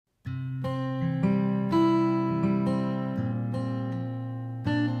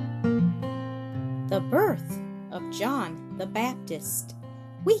The Birth of John the Baptist,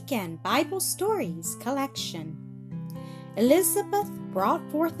 Weekend Bible Stories Collection. Elizabeth brought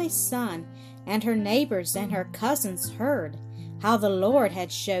forth a son, and her neighbors and her cousins heard how the Lord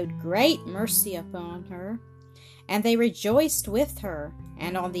had showed great mercy upon her. And they rejoiced with her.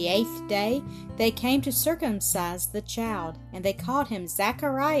 And on the 8th day they came to circumcise the child, and they called him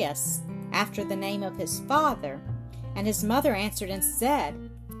Zacharias, after the name of his father. And his mother answered and said,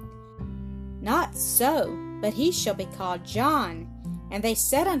 Not so, but he shall be called John. And they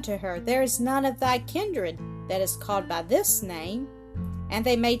said unto her, There is none of thy kindred that is called by this name. And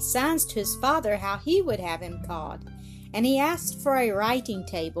they made signs to his father how he would have him called. And he asked for a writing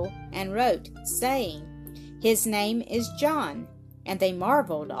table, and wrote, saying, His name is John. And they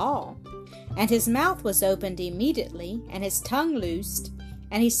marveled all. And his mouth was opened immediately, and his tongue loosed,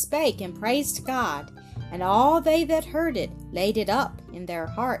 and he spake and praised God. And all they that heard it laid it up in their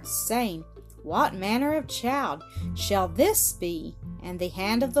hearts, saying, What manner of child shall this be? And the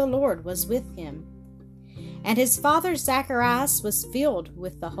hand of the Lord was with him. And his father Zacharias was filled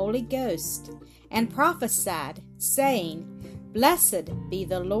with the Holy Ghost, and prophesied, saying, Blessed be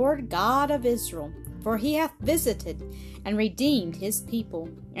the Lord God of Israel, for he hath visited and redeemed his people,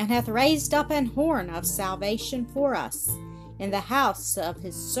 and hath raised up an horn of salvation for us in the house of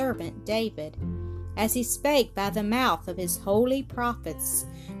his servant David, as he spake by the mouth of his holy prophets,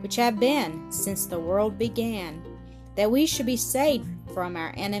 which have been since the world began, that we should be saved from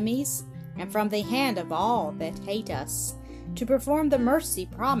our enemies, and from the hand of all that hate us, to perform the mercy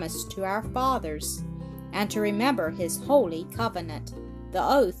promised to our fathers, and to remember his holy covenant, the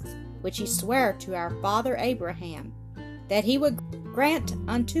oath which he sware to our father Abraham, that he would grant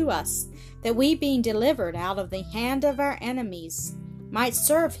unto us, that we, being delivered out of the hand of our enemies, might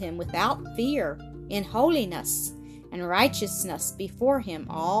serve him without fear, in holiness and righteousness before him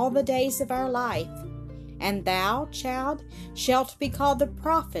all the days of our life. And thou, child, shalt be called the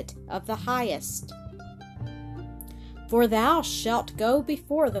prophet of the highest. For thou shalt go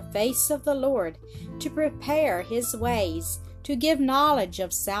before the face of the Lord, to prepare his ways, to give knowledge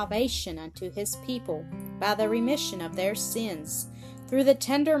of salvation unto his people, by the remission of their sins, through the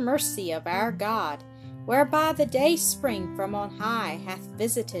tender mercy of our God, whereby the day spring from on high hath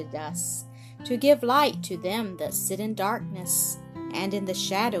visited us, to give light to them that sit in darkness and in the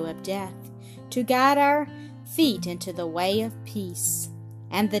shadow of death, to guide our feet into the way of peace.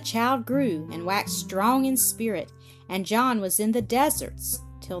 And the child grew and waxed strong in spirit, and John was in the deserts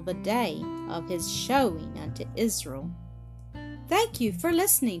till the day of his showing unto Israel. Thank you for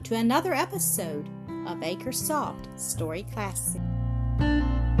listening to another episode of Acresoft Story Classic.